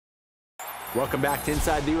Welcome back to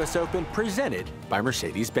Inside the US Open, presented by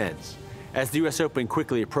Mercedes-Benz. As the US Open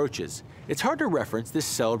quickly approaches, it's hard to reference this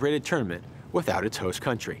celebrated tournament without its host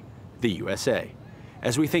country, the USA.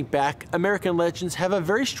 As we think back, American legends have a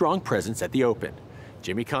very strong presence at the Open.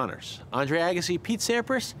 Jimmy Connors, Andre Agassi, Pete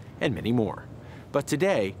Sampras, and many more. But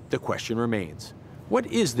today, the question remains, what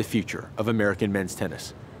is the future of American men's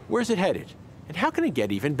tennis? Where's it headed? And how can it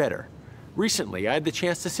get even better? Recently, I had the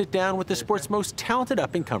chance to sit down with the sport's most talented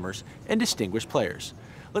up-and-comers and distinguished players.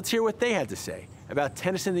 Let's hear what they had to say about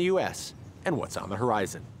tennis in the U.S. and what's on the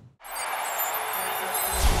horizon.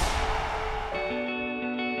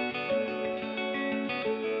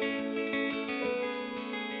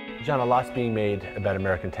 John, a lot's being made about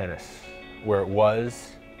American tennis, where it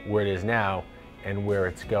was, where it is now, and where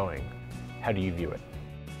it's going. How do you view it?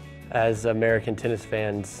 As American tennis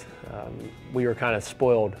fans, we were kind of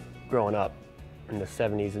spoiled growing up in the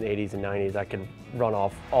 70s and 80s and 90s. I could run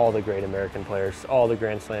off all the great American players, all the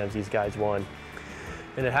Grand Slams these guys won.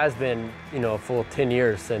 And it has been, a full 10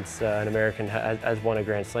 years since an American has won a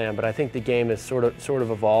Grand Slam, but I think the game has sort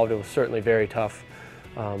of evolved. It was certainly very tough,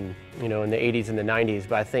 in the 80s and the 90s,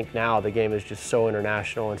 but I think now the game is just so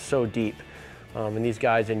international and so deep. And these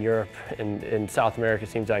guys in Europe and in South America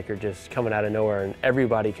seems like are just coming out of nowhere and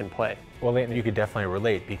everybody can play. Well, Leighton, you could definitely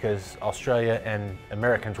relate because Australia and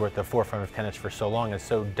Americans were at the forefront of tennis for so long and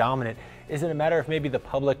so dominant. Is it a matter of maybe the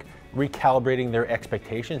public recalibrating their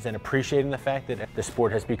expectations and appreciating the fact that the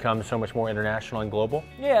sport has become so much more international and global?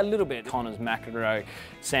 Yeah, a little bit. Connors, McEnroe,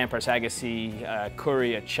 Sampras, Agassi,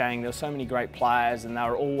 Courier, Chang, there were so many great players and they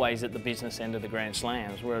were always at the business end of the Grand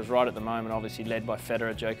Slams, whereas right at the moment, obviously led by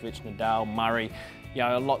Federer, Djokovic, Nadal, Murray,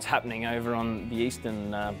 a lot's happening over on the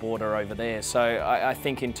eastern border over there. So I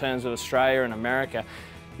think in terms of Australia and America,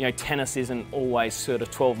 tennis isn't always sort of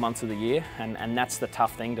 12 months of the year, and that's the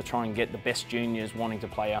tough thing, to try and get the best juniors wanting to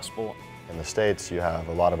play our sport. In the States, you have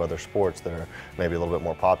a lot of other sports that are maybe a little bit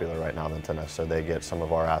more popular right now than tennis, so they get some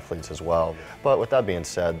of our athletes as well. But with that being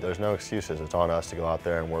said, there's no excuses. It's on us to go out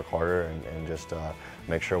there and work harder and just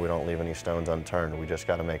make sure we don't leave any stones unturned. We just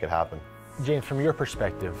got to make it happen. James, from your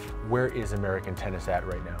perspective, where is American tennis at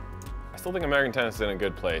right now? I still think American tennis is in a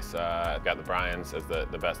good place. I've got the Bryans as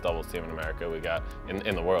the best doubles team in America. We got,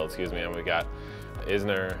 in the world, excuse me, and we got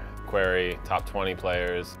Isner, Querrey, top 20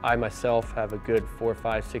 players. I myself have a good 4,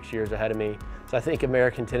 5, 6 years ahead of me. So I think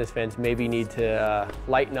American tennis fans maybe need to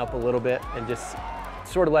lighten up a little bit and just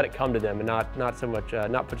sort of let it come to them and not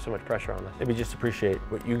put so much pressure on us. Maybe just appreciate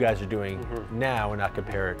what you guys are doing now and not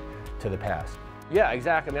compare it to the past. Yeah,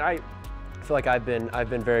 exactly. I feel like I've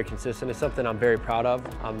been very consistent. It's something I'm very proud of.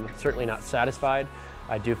 I'm certainly not satisfied.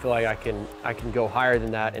 I do feel like I can go higher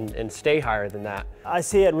than that and stay higher than that. I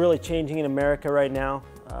see it really changing in America right now.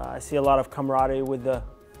 I see a lot of camaraderie with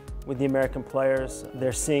the American players.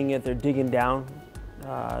 They're seeing it, they're digging down,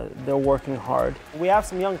 they're working hard. We have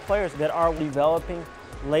some young players that are developing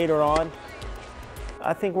later on.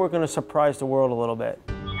 I think we're going to surprise the world a little bit.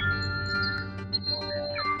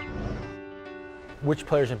 Which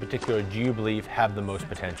players in particular do you believe have the most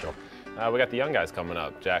potential? We got the young guys coming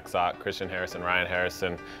up. Jack Sock, Christian Harrison, Ryan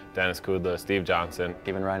Harrison, Dennis Kudla, Steve Johnson.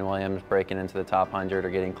 Even Ryan Williams breaking into the top 100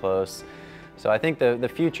 or getting close. So I think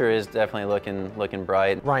the future is definitely looking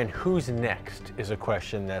bright. Ryan, who's next is a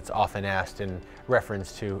question that's often asked in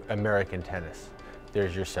reference to American tennis.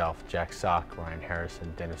 There's yourself, Jack Sock, Ryan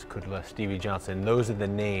Harrison, Dennis Kudla, Stevie Johnson. Those are the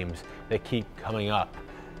names that keep coming up.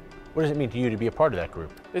 What does it mean to you to be a part of that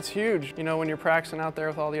group? It's huge. When you're practicing out there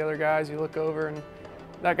with all the other guys, you look over and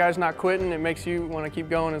that guy's not quitting. It makes you want to keep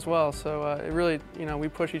going as well. So it really, we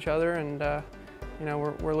push each other and,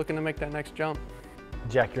 we're looking to make that next jump.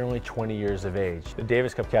 Jack, you're only 20 years of age. The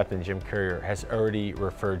Davis Cup captain, Jim Courier, has already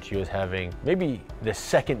referred to you as having maybe the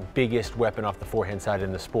second biggest weapon off the forehand side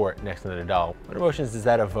in the sport next to Nadal. What emotions does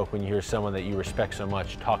that evoke when you hear someone that you respect so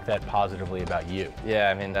much talk that positively about you?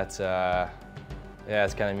 Yeah, that's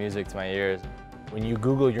it's kind of music to my ears. When you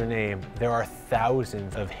Google your name, there are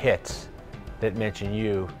thousands of hits that mention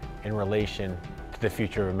you in relation to the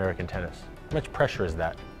future of American tennis. How much pressure is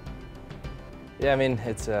that? Yeah,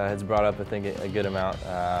 it's brought up, I think, a good amount,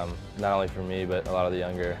 not only for me, but a lot of the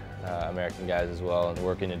younger American guys as well. And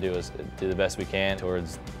working to do the best we can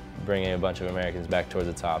towards bringing a bunch of Americans back towards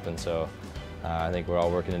the top. And so I think we're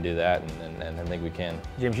all working to do that, and I think we can.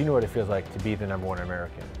 James, you know what it feels like to be the #1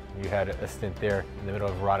 American. You had a stint there in the middle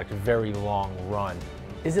of Roddick's very long run.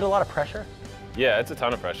 Is it a lot of pressure? Yeah, it's a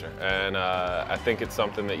ton of pressure, and I think it's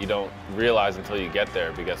something that you don't realize until you get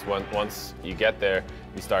there, because once you get there,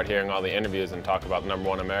 you start hearing all the interviews and talk about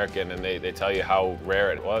 #1 American, and they tell you how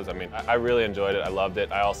rare it was. I really enjoyed it. I loved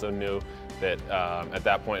it. I also knew that at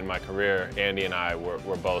that point in my career, Andy and I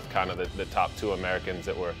were both kind of the top 2 Americans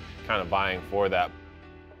that were kind of vying for that.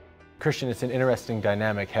 Christian, it's an interesting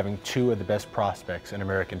dynamic having 2 of the best prospects in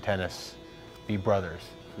American tennis be brothers.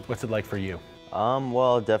 What's it like for you?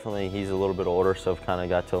 Well, definitely he's a little bit older, so I've kind of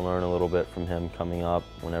got to learn a little bit from him coming up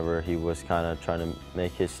whenever he was kind of trying to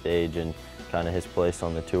make his stage and kind of his place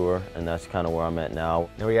on the tour, and that's kind of where I'm at now.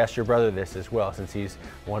 Now, we asked your brother this as well, since he's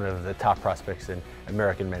one of the top prospects in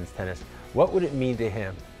American men's tennis. What would it mean to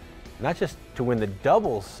him, not just to win the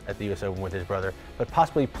doubles at the US Open with his brother, but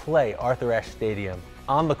possibly play Arthur Ashe Stadium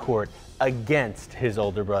on the court against his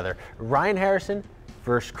older brother? Ryan Harrison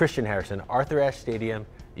versus Christian Harrison, Arthur Ashe Stadium,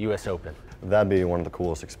 US Open. That'd be one of the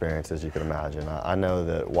coolest experiences you could imagine. I know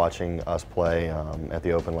that watching us play at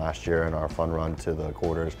the Open last year and our fun run to the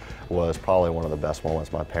quarters was probably one of the best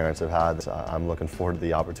moments my parents have had. I'm looking forward to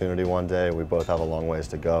the opportunity one day. We both have a long ways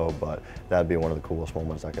to go, but that'd be one of the coolest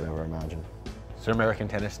moments I could ever imagine. So American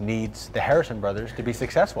tennis needs the Harrison brothers to be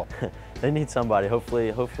successful. They need somebody. Hopefully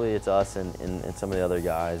it's us and some of the other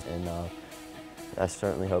guys, and I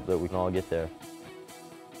certainly hope that we can all get there.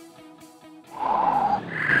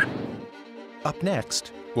 Up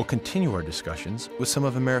next, we'll continue our discussions with some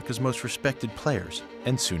of America's most respected players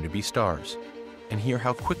and soon-to-be stars, and hear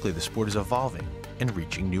how quickly the sport is evolving and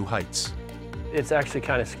reaching new heights. It's actually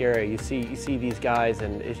kind of scary. You see these guys,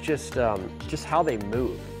 and it's just how they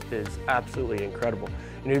move is absolutely incredible.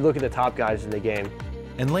 You look at the top guys in the game.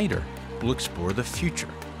 And later, we'll explore the future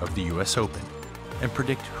of the US Open and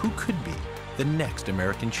predict who could be the next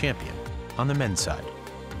American champion on the men's side.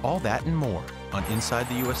 All that and more on Inside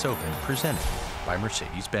the US Open, presented by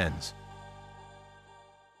Mercedes-Benz.